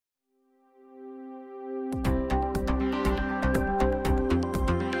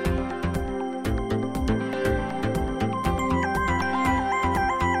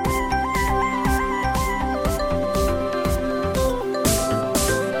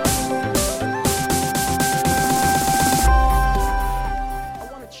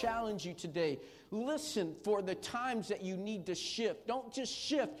today. Listen for the times that you need to shift. Don't just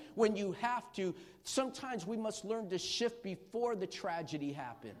shift when you have to. Sometimes we must learn to shift before the tragedy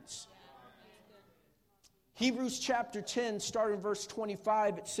happens. Hebrews chapter 10, starting verse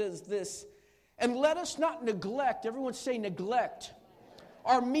 25, it says this, and let us not neglect, everyone say neglect,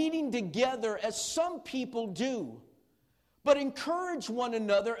 our meeting together as some people do, but encourage one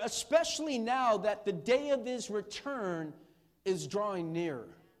another, especially now that the day of his return is drawing near.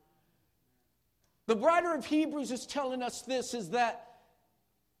 The writer of Hebrews is telling us this, is that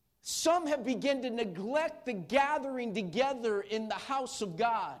some have begun to neglect the gathering together in the house of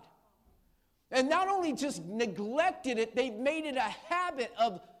God. And not only just neglected it, they've made it a habit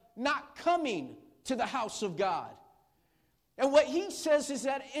of not coming to the house of God. And what he says is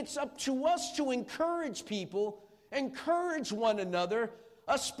that it's up to us to encourage people, encourage one another,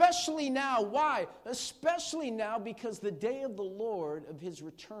 especially now. Why? Especially now because the day of the Lord of his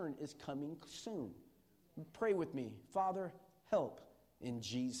return is coming soon. Pray with me. Father, help in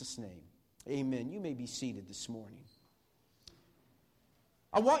Jesus' name. Amen. You may be seated this morning.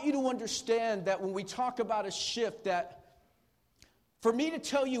 I want you to understand that when we talk about a shift, that for me to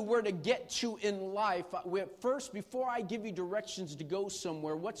tell you where to get to in life, first, before I give you directions to go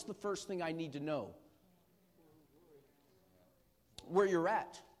somewhere, what's the first thing I need to know? Where you're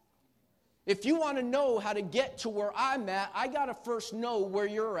at. If you want to know how to get to where I'm at, I got to first know where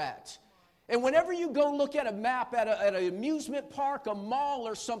you're at. And whenever you go look at a map at an amusement park, a mall,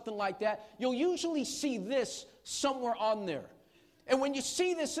 or something like that, you'll usually see this somewhere on there. And when you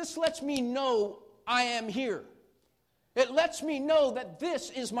see this, this lets me know I am here. It lets me know that this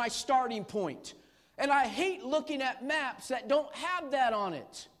is my starting point. And I hate looking at maps that don't have that on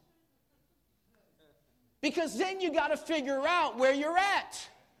it. Because then you got to figure out where you're at.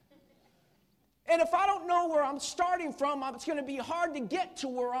 And if I don't know where I'm starting from, it's going to be hard to get to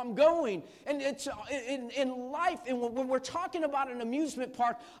where I'm going. And it's in life, and when we're talking about an amusement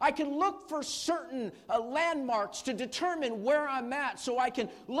park, I can look for certain landmarks to determine where I'm at, so I can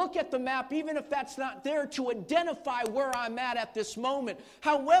look at the map, even if that's not there, to identify where I'm at this moment.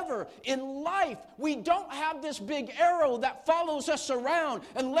 However, in life, we don't have this big arrow that follows us around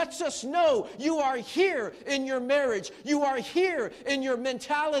and lets us know you are here in your marriage, you are here in your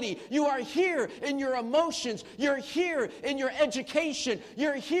mentality, you are here in your emotions, you're here in your education,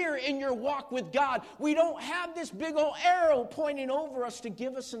 you're here in your walk with God. We don't have this big old arrow pointing over us to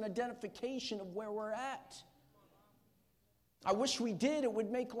give us an identification of where we're at. I wish we did. It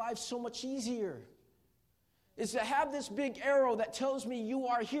would make life so much easier. Is to have this big arrow that tells me you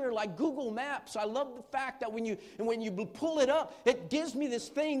are here, like Google Maps. I love the fact that when you pull it up, it gives me this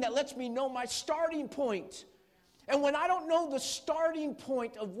thing that lets me know my starting point. And when I don't know the starting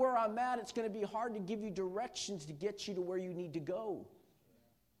point of where I'm at, it's going to be hard to give you directions to get you to where you need to go.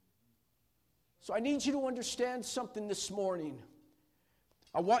 So I need you to understand something this morning.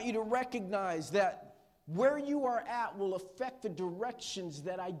 I want you to recognize that where you are at will affect the directions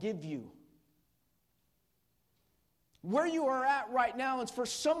that I give you. Where you are at right now, and for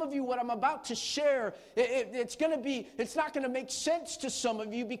some of you, what I'm about to share, it's not going to make sense to some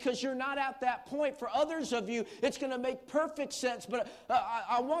of you because you're not at that point. For others of you, it's going to make perfect sense. But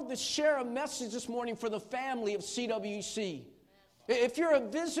I want to share a message this morning for the family of CWC. If you're a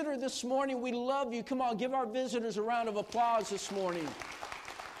visitor this morning, we love you. Come on, give our visitors a round of applause this morning.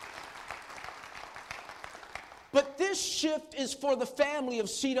 But this shift is for the family of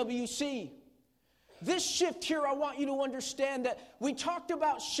CWC. This shift here, I want you to understand that we talked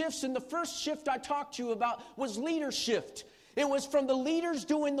about shifts, and the first shift I talked to you about was leadership. It was from the leaders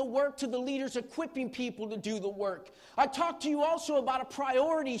doing the work to the leaders equipping people to do the work. I talked to you also about a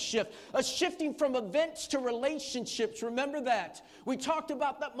priority shift, a shifting from events to relationships. Remember that. We talked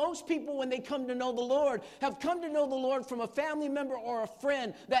about that most people, when they come to know the Lord, have come to know the Lord from a family member or a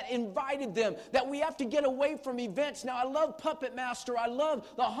friend that invited them, that we have to get away from events. Now, I love Puppet Master. I love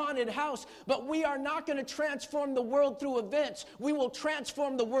the haunted house, but we are not going to transform the world through events. We will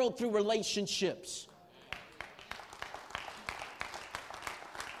transform the world through relationships.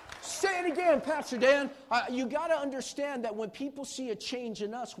 Say it again, Pastor Dan. You got to understand that when people see a change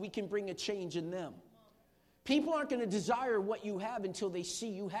in us, we can bring a change in them. People aren't going to desire what you have until they see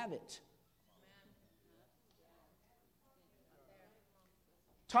you have it.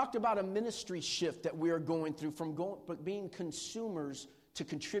 Talked about a ministry shift that we are going through from being consumers to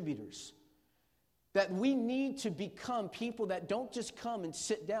contributors. That we need to become people that don't just come and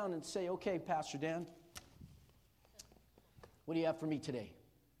sit down and say, okay, Pastor Dan, what do you have for me today?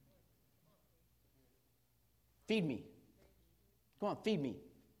 Feed me. Come on, feed me.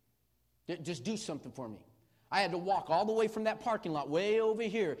 Just do something for me. I had to walk all the way from that parking lot way over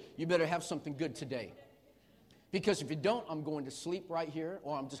here. You better have something good today. Because if you don't, I'm going to sleep right here,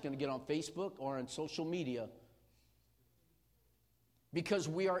 or I'm just going to get on Facebook or on social media. Because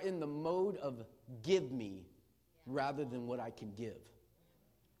we are in the mode of give me rather than what I can give.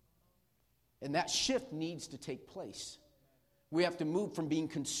 And that shift needs to take place. We have to move from being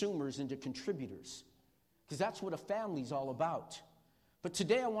consumers into contributors. Because that's what a family is all about. But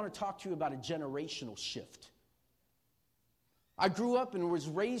today I want to talk to you about a generational shift. I grew up and was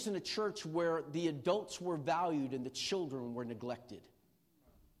raised in a church where the adults were valued and the children were neglected.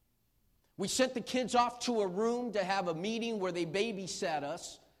 We sent the kids off to a room to have a meeting where they babysat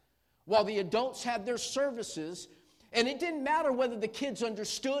us while the adults had their services. And it didn't matter whether the kids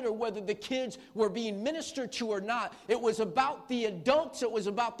understood or whether the kids were being ministered to or not. It was about the adults. It was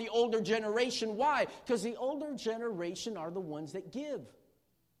about the older generation. Why? Because the older generation are the ones that give.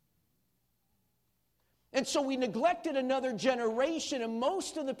 And so we neglected another generation, and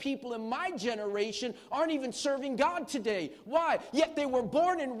most of the people in my generation aren't even serving God today. Why? Yet they were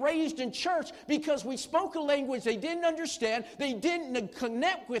born and raised in church because we spoke a language they didn't understand. They didn't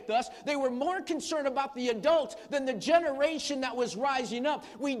connect with us. They were more concerned about the adults than the generation that was rising up.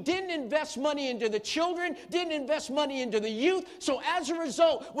 We didn't invest money into the children, didn't invest money into the youth. So as a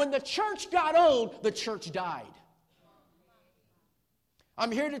result, when the church got old, the church died.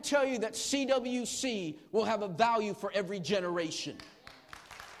 I'm here to tell you that CWC will have a value for every generation.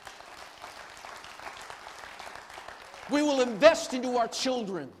 We will invest into our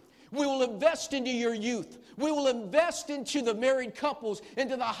children. We will invest into your youth. We will invest into the married couples,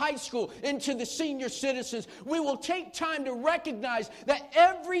 into the high school, into the senior citizens. We will take time to recognize that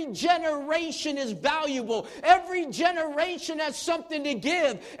every generation is valuable. Every generation has something to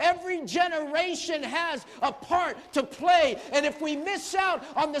give. Every generation has a part to play. And if we miss out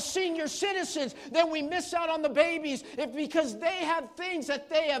on the senior citizens, then we miss out on the babies. Because they have things that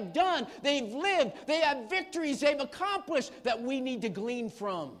they have done, they've lived, they have victories they've accomplished that we need to glean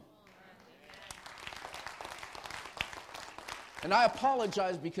from. And I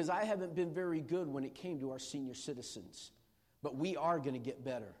apologize because I haven't been very good when it came to our senior citizens. But we are going to get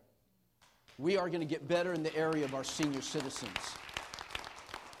better. We are going to get better in the area of our senior citizens.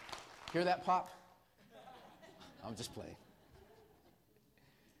 Hear that, Pop? I'm just playing.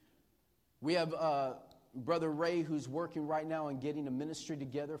 We have Brother Ray who's working right now on getting a ministry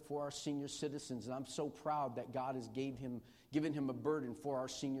together for our senior citizens. And I'm so proud that God has given him a burden for our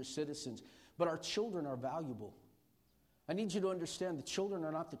senior citizens. But our children are valuable. I need you to understand the children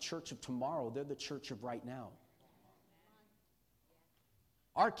are not the church of tomorrow. They're the church of right now.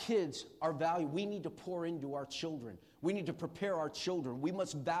 Our kids are valued. We need to pour into our children. We need to prepare our children. We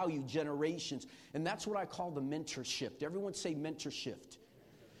must value generations. And that's what I call the mentor shift. Everyone say mentor shift.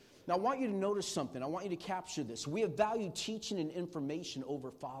 Now I want you to notice something. I want you to capture this. We have valued teaching and information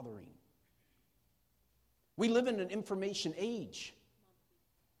over fathering. We live in an information age.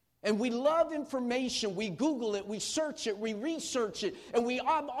 And we love information. We Google it, we search it, we research it, and we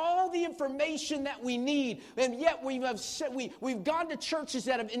have all the information that we need. And yet we've gone to churches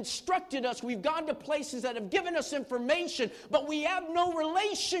that have instructed us. We've gone to places that have given us information, but we have no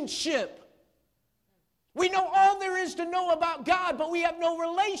relationship. We know all there is to know about God, but we have no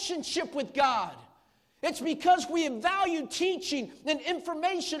relationship with God. It's because we have valued teaching and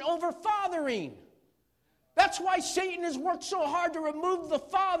information over fathering. That's why Satan has worked so hard to remove the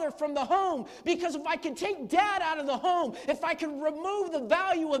father from the home. Because if I can take dad out of the home, if I can remove the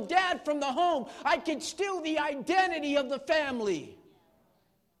value of dad from the home, I can steal the identity of the family.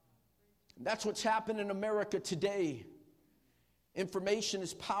 And that's what's happened in America today. Information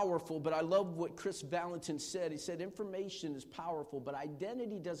is powerful, but I love what Chris Valentin said. He said information is powerful, but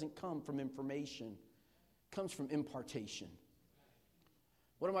identity doesn't come from information. It comes from impartation.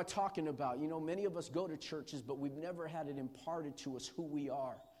 What am I talking about? You know, many of us go to churches, but we've never had it imparted to us who we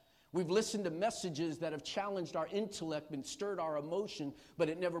are. We've listened to messages that have challenged our intellect and stirred our emotion, but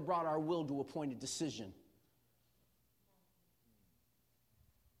it never brought our will to a point of decision.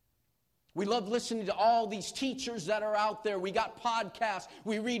 We love listening to all these teachers that are out there. We got podcasts.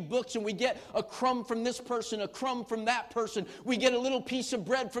 We read books and we get a crumb from this person, a crumb from that person. We get a little piece of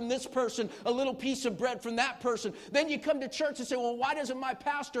bread from this person, a little piece of bread from that person. Then you come to church and say, well, why doesn't my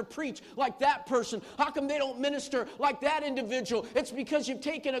pastor preach like that person? How come they don't minister like that individual? It's because you've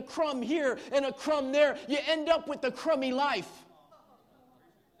taken a crumb here and a crumb there. You end up with a crummy life.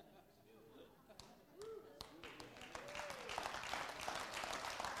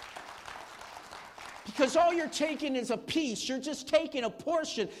 Because all you're taking is a piece. You're just taking a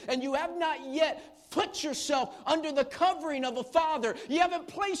portion. And you have not yet put yourself under the covering of a father. You haven't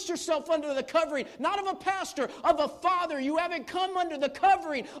placed yourself under the covering, not of a pastor, of a father. You haven't come under the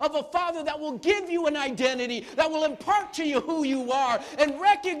covering of a father that will give you an identity, that will impart to you who you are. And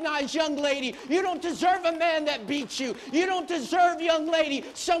recognize, young lady, you don't deserve a man that beats you. You don't deserve, young lady,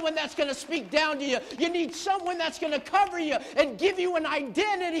 someone that's going to speak down to you. You need someone that's going to cover you and give you an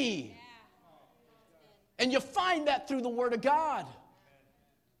identity. And you find that through the Word of God.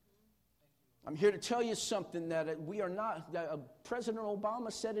 I'm here to tell you something that we are not, President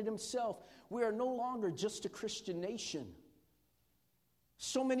Obama said it himself, we are no longer just a Christian nation.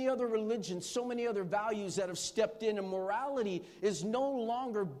 So many other religions, so many other values that have stepped in, and morality is no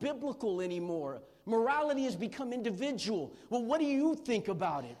longer biblical anymore. Morality has become individual. Well, what do you think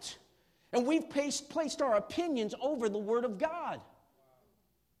about it? And we've placed our opinions over the Word of God.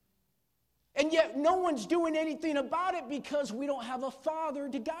 And yet no one's doing anything about it because we don't have a father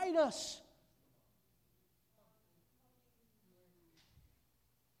to guide us.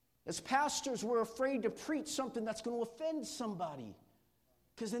 As pastors, we're afraid to preach something that's going to offend somebody,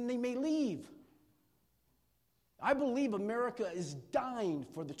 because then they may leave. I believe America is dying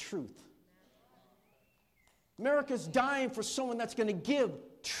for the truth. America's dying for someone that's going to give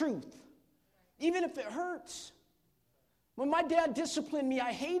truth, even if it hurts. When my dad disciplined me,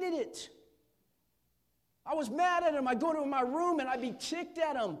 I hated it. I was mad at him. I'd go to my room and I'd be ticked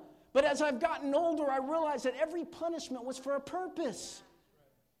at him. But as I've gotten older, I realized that every punishment was for a purpose.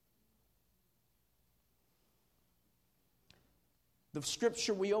 The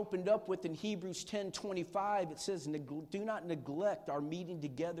scripture we opened up with in Hebrews 10:25, it says, do not neglect our meeting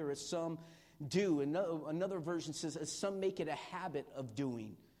together as some do. Another version says, as some make it a habit of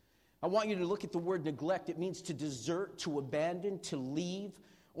doing. I want you to look at the word neglect. It means to desert, to abandon, to leave,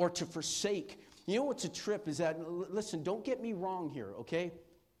 or to forsake. You know what's a trip is that, listen, don't get me wrong here, okay?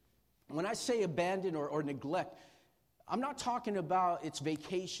 When I say abandon or neglect, I'm not talking about it's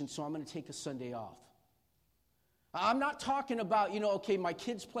vacation, so I'm going to take a Sunday off. I'm not talking about, okay, my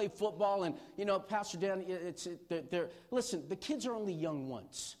kids play football and, Pastor Dan, listen, the kids are only young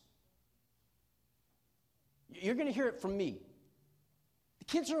once. You're going to hear it from me. The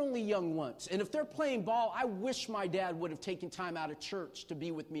kids are only young once. And if they're playing ball, I wish my dad would have taken time out of church to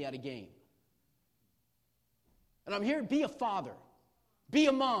be with me at a game. And I'm here to be a father. Be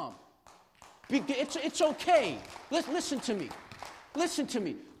a mom. It's okay. Listen to me. Listen to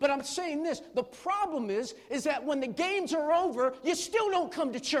me. But I'm saying this. The problem is that when the games are over, you still don't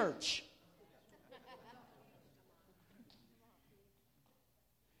come to church.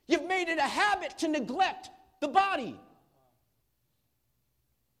 You've made it a habit to neglect the body.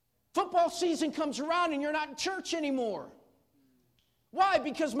 Football season comes around and you're not in church anymore. Why?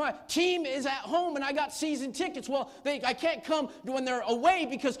 Because my team is at home and I got season tickets. Well, I can't come when they're away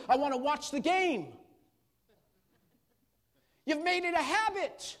because I want to watch the game. You've made it a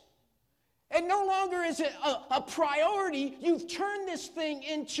habit. And no longer is it a priority. You've turned this thing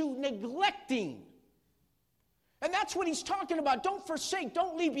into neglecting. And that's what he's talking about. Don't forsake,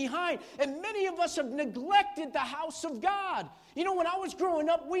 don't leave behind. And many of us have neglected the house of God. When I was growing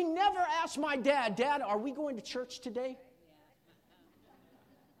up, we never asked my dad, Dad, are we going to church today?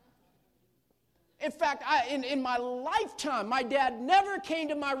 In fact, in my lifetime, my dad never came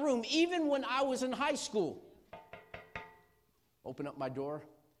to my room, even when I was in high school. Open up my door,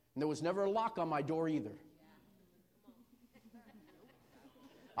 and there was never a lock on my door either.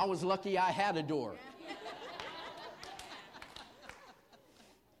 I was lucky I had a door.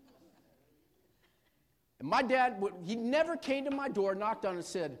 And my dad, he never came to my door, knocked on it and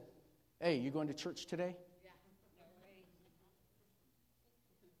said, hey, you going to church today?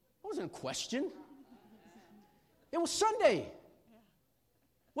 It wasn't a question. It was Sunday.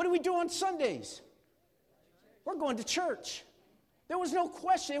 What do we do on Sundays? We're going to church. There was no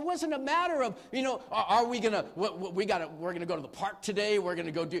question. It wasn't a matter of, are we going to, we're going to go to the park today. We're going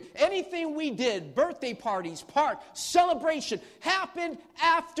to go do anything we did, birthday parties, park, celebration, happened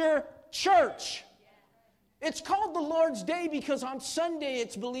after church. It's called the Lord's Day because on Sunday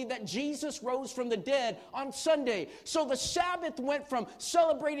it's believed that Jesus rose from the dead on Sunday. So the Sabbath went from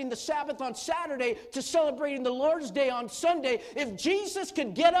celebrating the Sabbath on Saturday to celebrating the Lord's Day on Sunday. If Jesus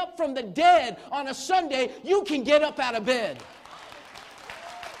could get up from the dead on a Sunday, you can get up out of bed.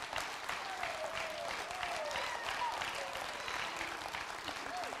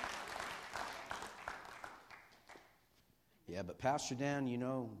 Yeah, but Pastor Dan,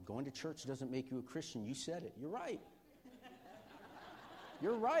 going to church doesn't make you a Christian. You said it. You're right.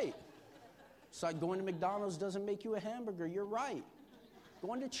 You're right. It's like going to McDonald's doesn't make you a hamburger. You're right.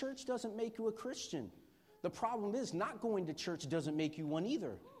 Going to church doesn't make you a Christian. The problem is not going to church doesn't make you one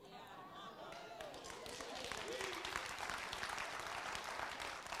either.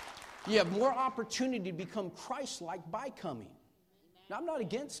 You have more opportunity to become Christ-like by coming. Now, I'm not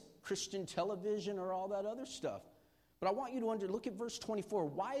against Christian television or all that other stuff. But I want you to look at verse 24.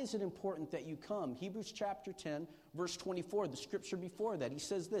 Why is it important that you come? Hebrews chapter 10, verse 24, the scripture before that. He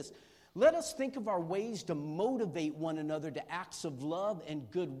says this, let us think of our ways to motivate one another to acts of love and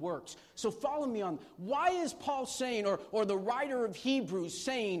good works. So follow me on, why is Paul saying, or the writer of Hebrews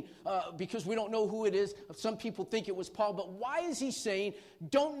saying, because we don't know who it is, some people think it was Paul, but why is he saying,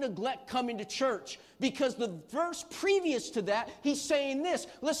 don't neglect coming to church? Because the verse previous to that, he's saying this,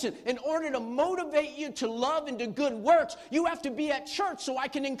 listen, in order to motivate you to love and to good works, you have to be at church so I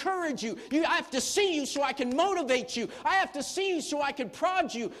can encourage you. I have to see you so I can motivate you. I have to see you so I can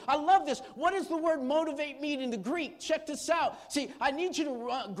prod you. I love this. What does the word motivate mean in the Greek? Check this out. See, I need you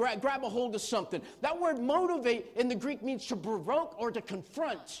to grab a hold of something. That word motivate in the Greek means to provoke or to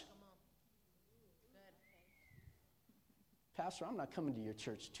confront. Pastor, I'm not coming to your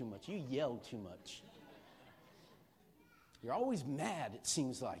church too much. You yell too much. You're always mad, it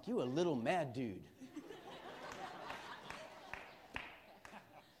seems like. You're a little mad dude.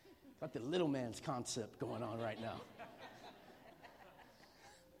 Got the little man's concept going on right now.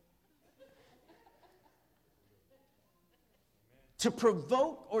 To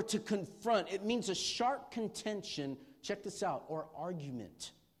provoke or to confront, it means a sharp contention, check this out, or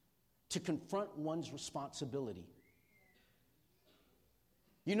argument. To confront one's responsibility.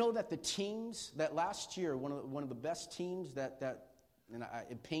 You know that the teams that last year, one of the best teams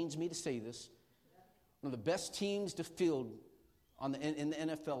it pains me to say this, one of the best teams to field in the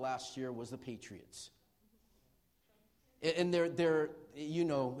NFL last year was the Patriots. And they're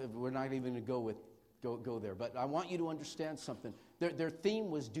we're not even going to go there, but I want you to understand something. Their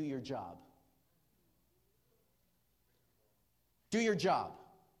theme was do your job. Do your job.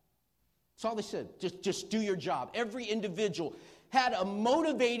 That's all they said. Just do your job. Every individual had a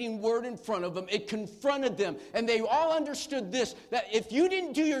motivating word in front of them. It confronted them. And they all understood this, that if you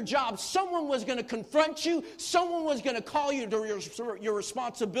didn't do your job, someone was going to confront you. Someone was going to call you to your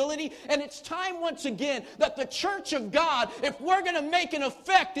responsibility. And it's time once again that the church of God, if we're going to make an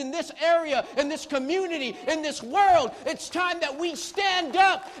effect in this area, in this community, in this world, it's time that we stand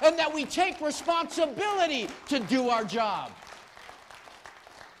up and that we take responsibility to do our job.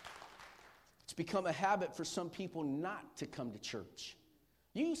 It's become a habit for some people not to come to church.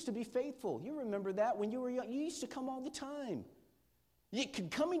 You used to be faithful. You remember that when you were young. You used to come all the time.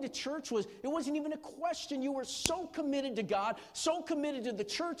 Coming to church wasn't even a question. You were so committed to God, so committed to the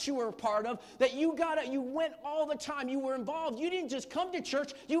church you were a part of, that you went all the time. You were involved. You didn't just come to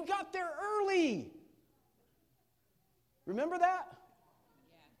church. You got there early. Remember that?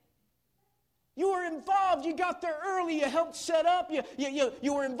 You were involved. You got there early. You helped set up.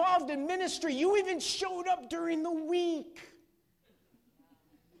 You were involved in ministry. You even showed up during the week.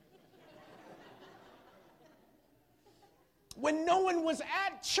 When no one was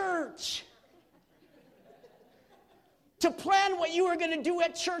at church to plan what you were going to do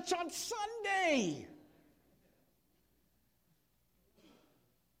at church on Sunday.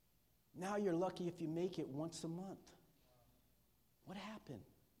 Now you're lucky if you make it once a month. What happened?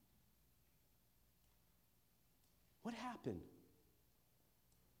 What happened?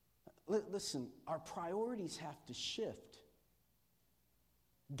 Listen, our priorities have to shift.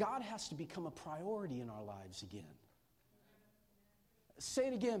 God has to become a priority in our lives again. Say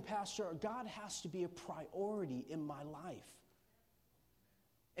it again, Pastor. God has to be a priority in my life.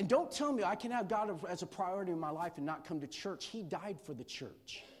 And don't tell me I can have God as a priority in my life and not come to church. He died for the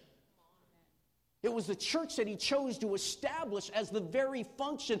church. It was the church that he chose to establish as the very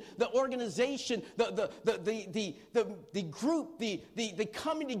function, the organization, the group, the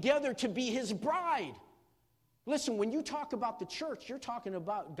coming together to be his bride. Listen, when you talk about the church, you're talking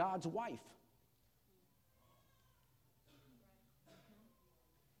about God's wife.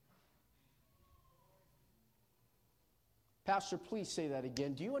 Pastor, please say that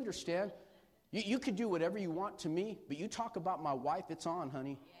again. Do you understand? You could do whatever you want to me, but you talk about my wife, it's on,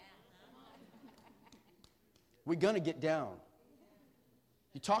 honey. We're going to get down.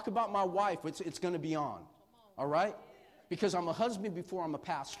 You talk about my wife, it's going to be on. All right? Because I'm a husband before I'm a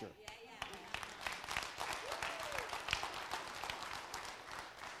pastor.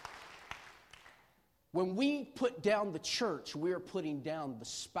 When we put down the church, we're putting down the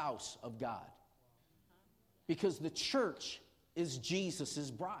spouse of God. Because the church is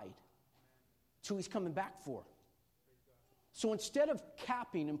Jesus' bride. It's who he's coming back for. So instead of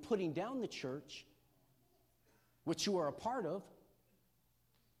capping and putting down the church, which you are a part of,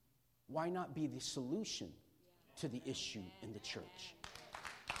 why not be the solution to the issue in the church?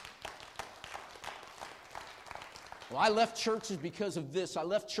 Well, I left churches because of this. I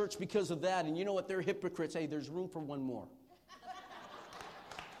left church because of that. And you know what? They're hypocrites. Hey, there's room for one more.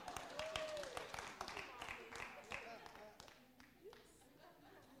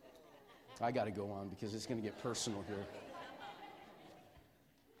 I got to go on because it's going to get personal here.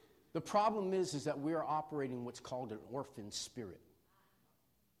 The problem is that we are operating what's called an orphan spirit.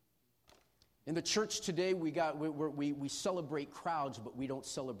 In the church today, we celebrate crowds, but we don't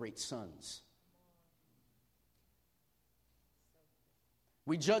celebrate sons.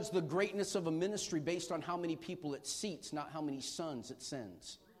 We judge the greatness of a ministry based on how many people it seats, not how many sons it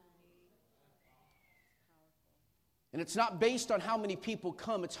sends. And it's not based on how many people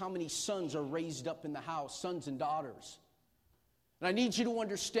come, it's how many sons are raised up in the house, sons and daughters. And I need you to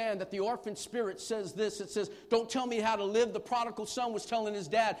understand that the orphan spirit says this. It says, don't tell me how to live. The prodigal son was telling his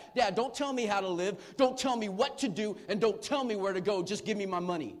dad, Dad, don't tell me how to live. Don't tell me what to do. And don't tell me where to go. Just give me my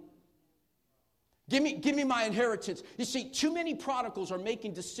money. Give me my inheritance. You see, too many prodigals are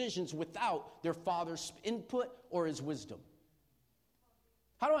making decisions without their father's input or his wisdom.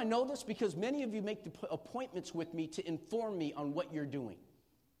 How do I know this? Because many of you make appointments with me to inform me on what you're doing.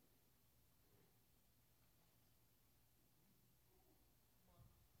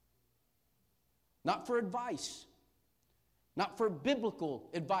 Not for advice. Not for biblical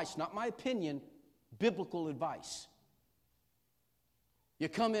advice. Not my opinion. Biblical advice. You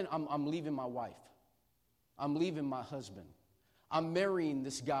come in, I'm leaving my wife. I'm leaving my husband. I'm marrying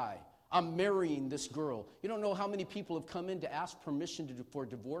this guy. I'm marrying this girl. You don't know how many people have come in to ask permission for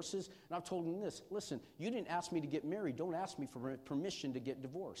divorces. And I've told them this. Listen, you didn't ask me to get married. Don't ask me for permission to get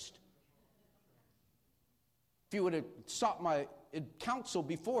divorced. If you would have sought my counsel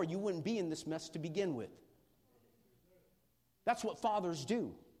before, you wouldn't be in this mess to begin with. That's what fathers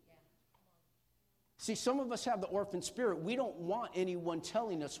do. See, some of us have the orphan spirit. We don't want anyone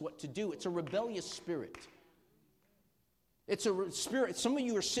telling us what to do. It's a rebellious spirit. It's a spirit. Some of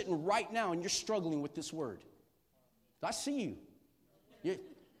you are sitting right now and you're struggling with this word. I see you.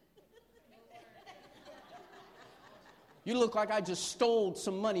 You look like I just stole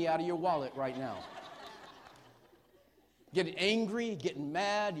some money out of your wallet right now. Getting angry, getting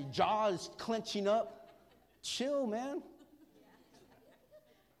mad, your jaw is clenching up. Chill, man.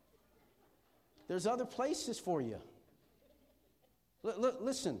 There's other places for you.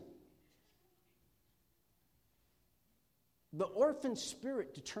 Listen. The orphan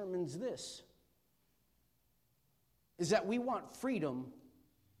spirit determines this, is that we want freedom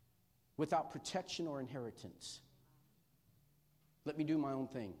without protection or inheritance. Let me do my own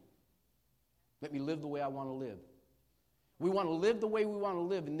thing. Let me live the way I want to live. We want to live the way we want to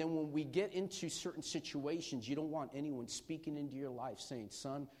live, and then when we get into certain situations, you don't want anyone speaking into your life saying,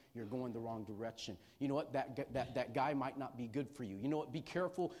 son, you're going the wrong direction. You know what? That guy might not be good for you. You know what? Be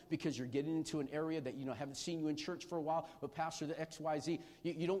careful because you're getting into an area that, haven't seen you in church for a while, but Pastor, the XYZ,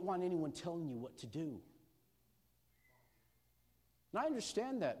 you don't want anyone telling you what to do. And I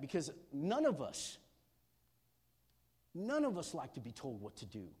understand that because none of us like to be told what to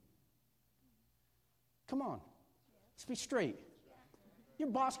do. Come on. Let's be straight. Your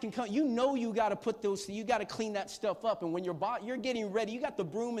boss can come. You got to put you got to clean that stuff up. And when you're getting ready, you got the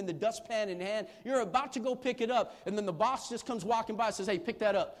broom and the dustpan in hand. You're about to go pick it up. And then the boss just comes walking by and says, hey, pick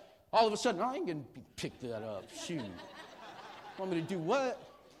that up. All of a sudden, I ain't going to pick that up. Shoot. Want me to do what?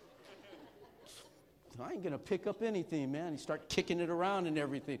 I ain't going to pick up anything, man. You start kicking it around and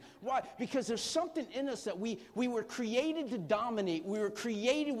everything. Why? Because there's something in us that we were created to dominate. We were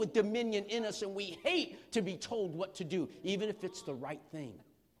created with dominion in us, and we hate to be told what to do, even if it's the right thing.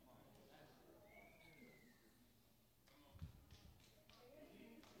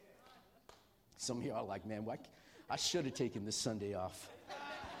 Some of you are like, man, I should have taken this Sunday off.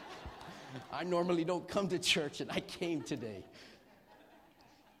 I normally don't come to church, and I came today.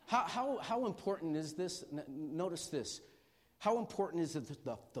 How important is this? Notice this. How important is it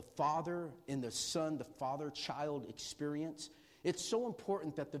the father and the son, the father-child experience? It's so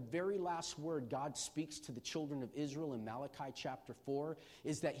important that the very last word God speaks to the children of Israel in Malachi chapter 4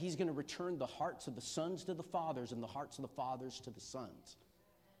 is that he's going to return the hearts of the sons to the fathers and the hearts of the fathers to the sons.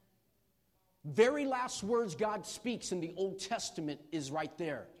 Very last words God speaks in the Old Testament is right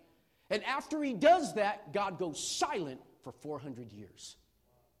there. And after he does that, God goes silent for 400 years.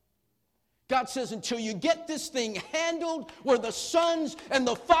 God says, until you get this thing handled where the sons and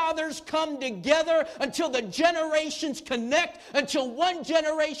the fathers come together, until the generations connect, until one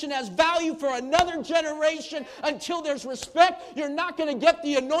generation has value for another generation, until there's respect, you're not going to get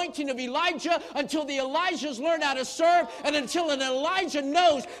the anointing of Elijah until the Elijahs learn how to serve and until an Elijah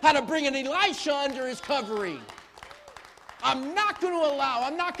knows how to bring an Elisha under his covering. I'm not going to allow.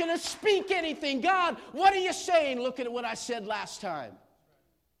 I'm not going to speak anything. God, what are you saying? Look at what I said last time.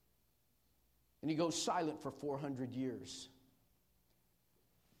 And he goes silent for 400 years.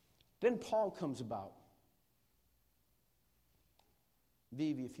 Then Paul comes about.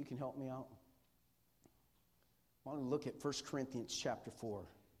 Vivi, if you can help me out. I want to look at 1 Corinthians chapter 4.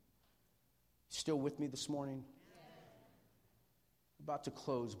 Still with me this morning? About to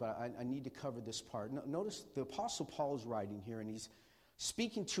close, but I need to cover this part. Notice the Apostle Paul is writing here, and he's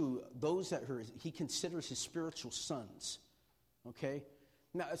speaking to those that he considers his spiritual sons. Okay?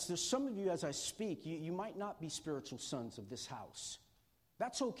 Now, there's some of you, as I speak, you might not be spiritual sons of this house.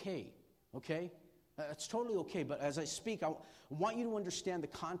 That's okay. Okay? That's totally okay. But as I speak, I want you to understand the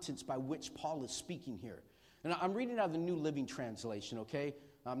contents by which Paul is speaking here. And I'm reading out of the New Living Translation, okay?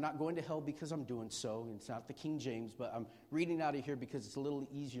 I'm not going to hell because I'm doing so. It's not the King James, but I'm reading out of here because it's a little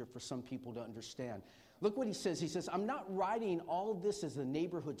easier for some people to understand. Look what he says. He says, I'm not writing all of this as a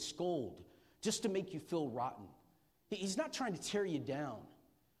neighborhood scold just to make you feel rotten. He's not trying to tear you down.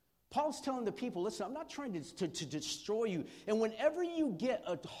 Paul's telling the people, listen, I'm not trying to destroy you. And whenever you get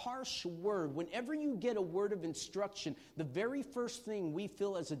a harsh word, whenever you get a word of instruction, the very first thing we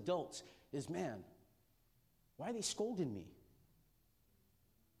feel as adults is, man, why are they scolding me?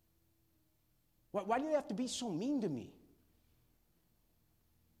 Why do they have to be so mean to me?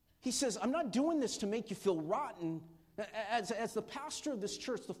 He says, I'm not doing this to make you feel rotten. As the pastor of this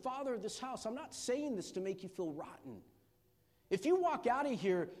church, the father of this house, I'm not saying this to make you feel rotten. If you walk out of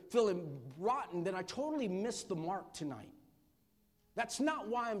here feeling rotten, then I totally missed the mark tonight. That's not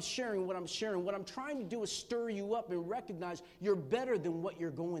why I'm sharing what I'm sharing. What I'm trying to do is stir you up and recognize you're better than what you're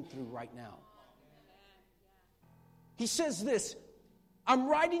going through right now. He says this, I'm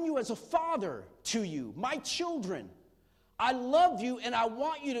writing you as a father to you, my children. I love you and I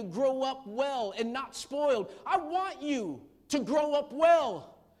want you to grow up well and not spoiled. I want you to grow up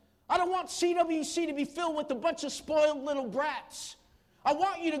well. I don't want CWC to be filled with a bunch of spoiled little brats. I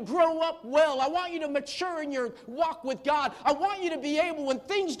want you to grow up well. I want you to mature in your walk with God. I want you to be able, when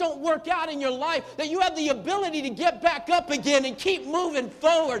things don't work out in your life, that you have the ability to get back up again and keep moving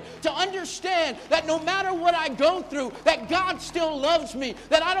forward. To understand that no matter what I go through, that God still loves me.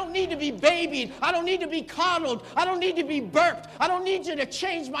 That I don't need to be babied. I don't need to be coddled. I don't need to be burped. I don't need you to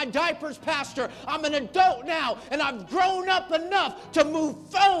change my diapers, Pastor. I'm an adult now, and I've grown up enough to move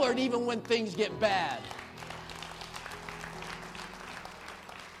forward even when things get bad.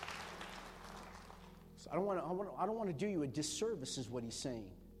 I don't want to do you a disservice, is what he's saying.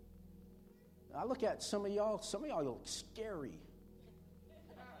 I look at some of y'all look scary.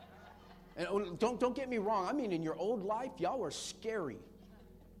 And don't get me wrong. I mean, in your old life, y'all were scary.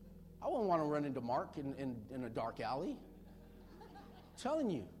 I wouldn't want to run into Mark in a dark alley. I'm telling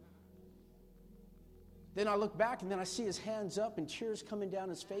you. Then I look back and then I see his hands up and tears coming down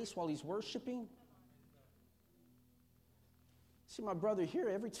his face while he's worshiping. See my brother here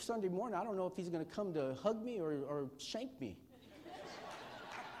every Sunday morning. I don't know if he's going to come to hug me or shank me.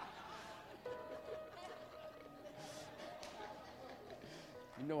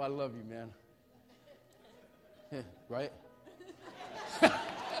 You know I love you, man. Right?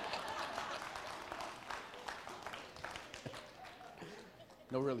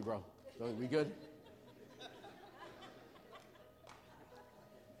 No, really, bro. We good?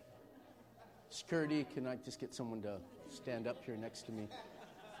 Security, can I just get someone to stand up here next to me?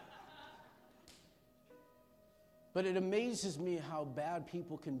 But it amazes me how bad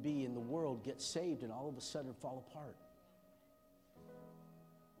people can be in the world, get saved, and all of a sudden fall apart.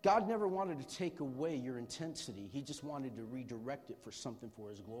 God never wanted to take away your intensity. He just wanted to redirect it for something for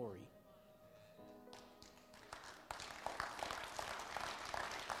His glory.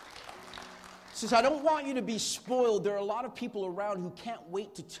 He says, I don't want you to be spoiled. There are a lot of people around who can't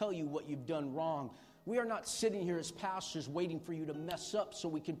wait to tell you what you've done wrong. We are not sitting here as pastors waiting for you to mess up so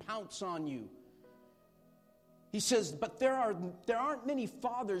we can pounce on you. He says, but there aren't many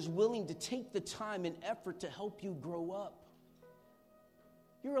fathers willing to take the time and effort to help you grow up.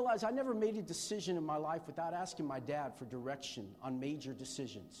 You realize I never made a decision in my life without asking my dad for direction on major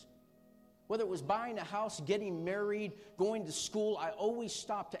decisions. Whether it was buying a house, getting married, going to school, I always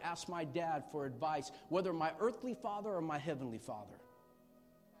stopped to ask my dad for advice, whether my earthly father or my heavenly father.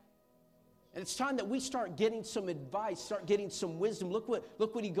 And it's time that we start getting some advice, start getting some wisdom. Look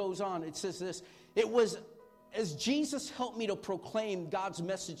what he goes on. It says this, it was as Jesus helped me to proclaim God's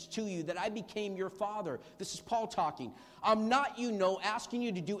message to you that I became your father. This is Paul talking. I'm not, asking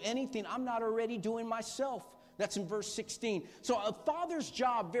you to do anything I'm not already doing myself. That's in verse 16. So a father's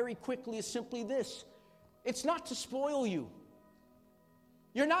job very quickly is simply this. It's not to spoil you.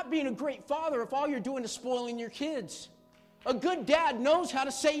 You're not being a great father if all you're doing is spoiling your kids. A good dad knows how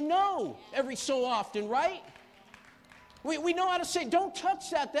to say no every so often, right? We know how to say, don't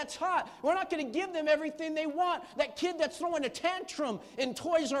touch that, that's hot. We're not going to give them everything they want. That kid that's throwing a tantrum in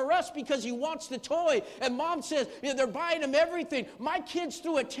Toys R Us because he wants the toy, and mom says, they're buying him everything. My kids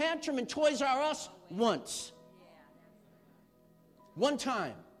threw a tantrum in Toys R Us once. One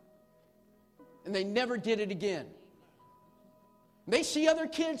time. And they never did it again. They see other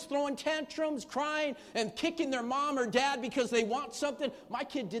kids throwing tantrums, crying, and kicking their mom or dad because they want something. My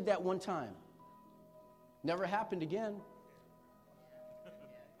kid did that one time. Never happened again.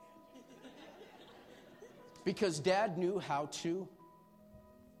 Because dad knew how to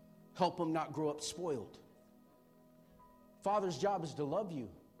help him not grow up spoiled. Father's job is to love you.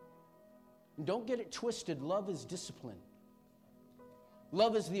 And don't get it twisted. Love is discipline.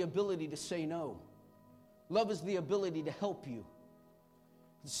 Love is the ability to say no. Love is the ability to help you.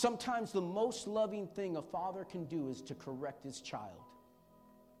 Sometimes the most loving thing a father can do is to correct his child.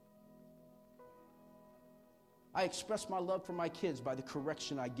 I express my love for my kids by the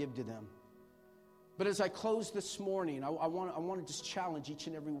correction I give to them. But as I close this morning, I want to just challenge each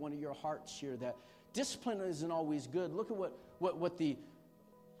and every one of your hearts here that discipline isn't always good. Look at what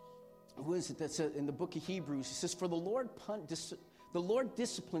who is it that says in the book of Hebrews? It says, "For the Lord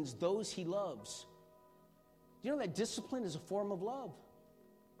disciplines those He loves." You know that discipline is a form of love.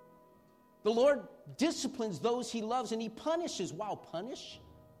 The Lord disciplines those He loves, and He punishes. Wow, punish?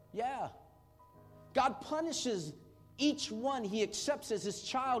 Yeah. God punishes each one He accepts as His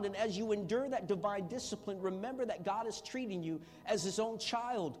child, and as you endure that divine discipline, remember that God is treating you as His own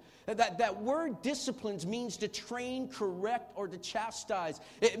child. That word disciplines means to train, correct, or to chastise.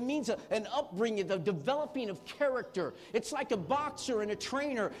 It means an upbringing, the developing of character. It's like a boxer and a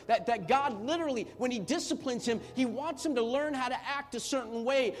trainer that God literally, when He disciplines him, He wants him to learn how to act a certain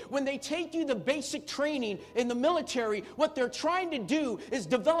way. When they take you the basic training in the military, what they're trying to do is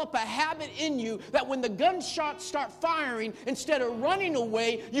develop a habit in you that when the gunshots start firing, instead of running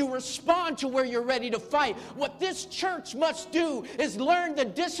away, you respond to where you're ready to fight. What this church must do is learn the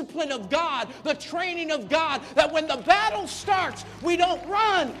discipline of God, the training of God, that when the battle starts, we don't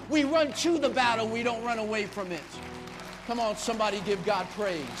run. We run to the battle. We don't run away from it. Come on, somebody give God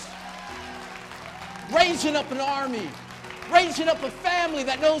praise. Raising up an army. Raising up a family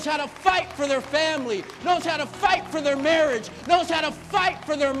that knows how to fight for their family, knows how to fight for their marriage, knows how to fight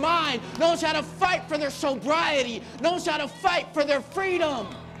for their mind, knows how to fight for their sobriety, knows how to fight for their freedom.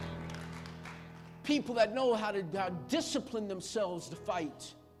 People that know how to discipline themselves to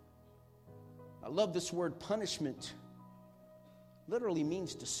fight. I love this word punishment. Literally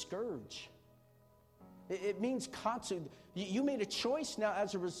means to scourge. It means consequence. You made a choice now.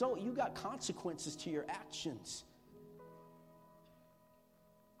 As a result, you got consequences to your actions.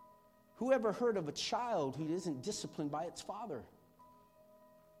 Who ever heard of a child who isn't disciplined by its father?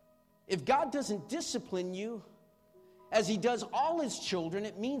 If God doesn't discipline you as He does all His children,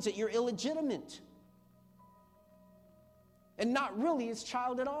 it means that you're illegitimate and not really His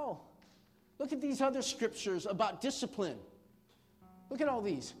child at all. Look at these other scriptures about discipline. Look at all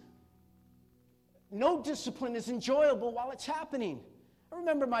these. No discipline is enjoyable while it's happening. I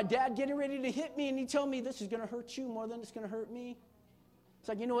remember my dad getting ready to hit me, and he told me, this is going to hurt you more than it's going to hurt me. It's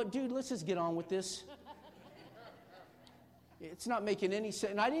like, you know what, dude, let's just get on with this. It's not making any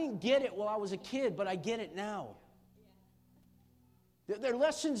sense. And I didn't get it while I was a kid, but I get it now. There are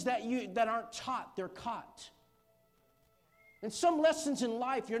lessons that aren't taught, they're caught. And some lessons in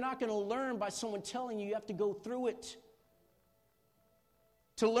life you're not going to learn by someone telling you. You have to go through it.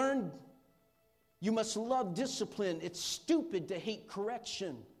 To learn, you must love discipline. It's stupid to hate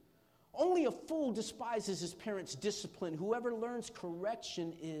correction. Only a fool despises his parents' discipline. Whoever learns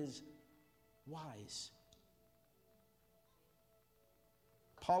correction is wise.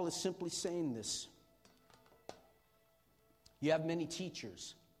 Paul is simply saying this. You have many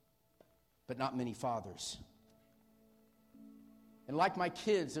teachers, but not many fathers. And like my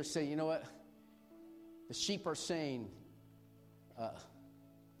kids, they're saying, you know what? The sheep are saying,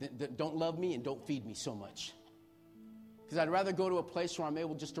 don't love me and don't feed me so much. Because I'd rather go to a place where I'm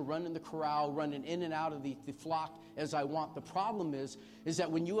able just to run in the corral, running in and out of the flock as I want. The problem is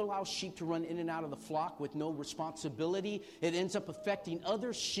that when you allow sheep to run in and out of the flock with no responsibility, it ends up affecting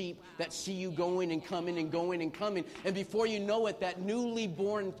other sheep that see you going and coming and going and coming. And before you know it, that newly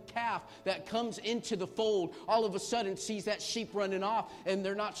born calf that comes into the fold all of a sudden sees that sheep running off, and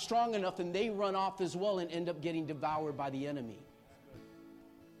they're not strong enough, and they run off as well and end up getting devoured by the enemy.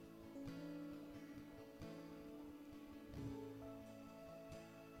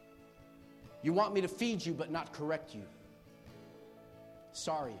 You want me to feed you but not correct you.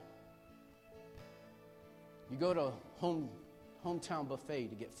 Sorry. You go to hometown buffet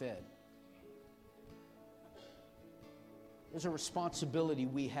to get fed. There's a responsibility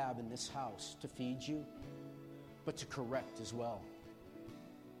we have in this house to feed you, but to correct as well.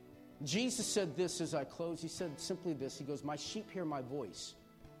 Jesus said this as I close. He said simply this. He goes, my sheep hear my voice.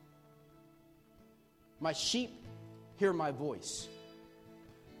 My sheep hear my voice.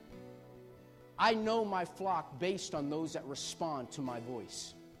 I know my flock based on those that respond to my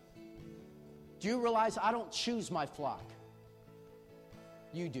voice. Do you realize I don't choose my flock?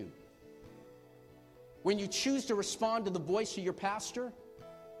 You do. When you choose to respond to the voice of your pastor,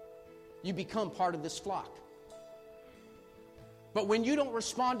 you become part of this flock. But when you don't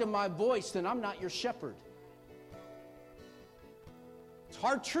respond to my voice, then I'm not your shepherd. It's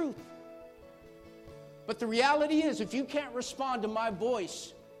hard truth. But the reality is, if you can't respond to my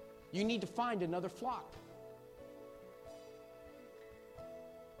voice, you need to find another flock.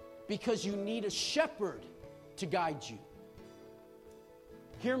 Because you need a shepherd to guide you.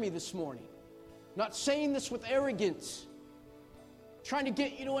 Hear me this morning. Not saying this with arrogance. Trying to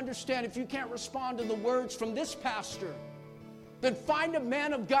get you to understand, if you can't respond to the words from this pastor, then find a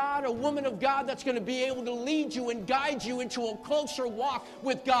man of God, a woman of God that's going to be able to lead you and guide you into a closer walk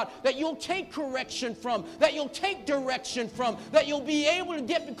with God, that you'll take correction from, that you'll take direction from, that you'll be able to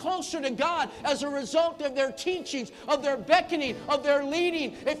get closer to God as a result of their teachings, of their beckoning, of their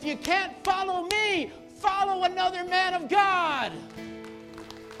leading. If you can't follow me, follow another man of God.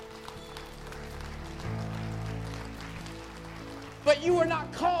 But you are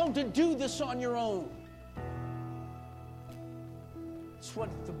not called to do this on your own. It's what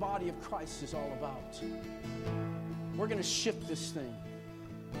the body of Christ is all about. We're going to shift this thing.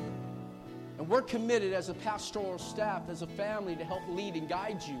 And we're committed as a pastoral staff, as a family, to help lead and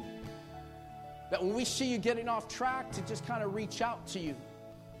guide you. That when we see you getting off track, to just kind of reach out to you.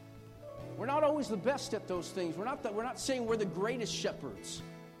 We're not always the best at those things. We're not saying we're the greatest shepherds.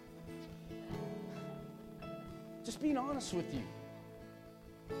 Just being honest with you.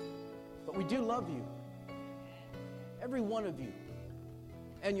 But we do love you. Every one of you.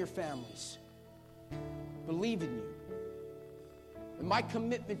 And your families. Believe in you. And my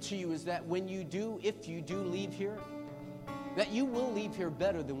commitment to you is that when you do, if you do leave here, that you will leave here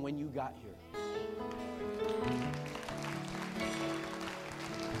better than when you got here.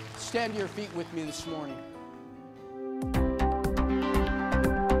 Stand to your feet with me this morning.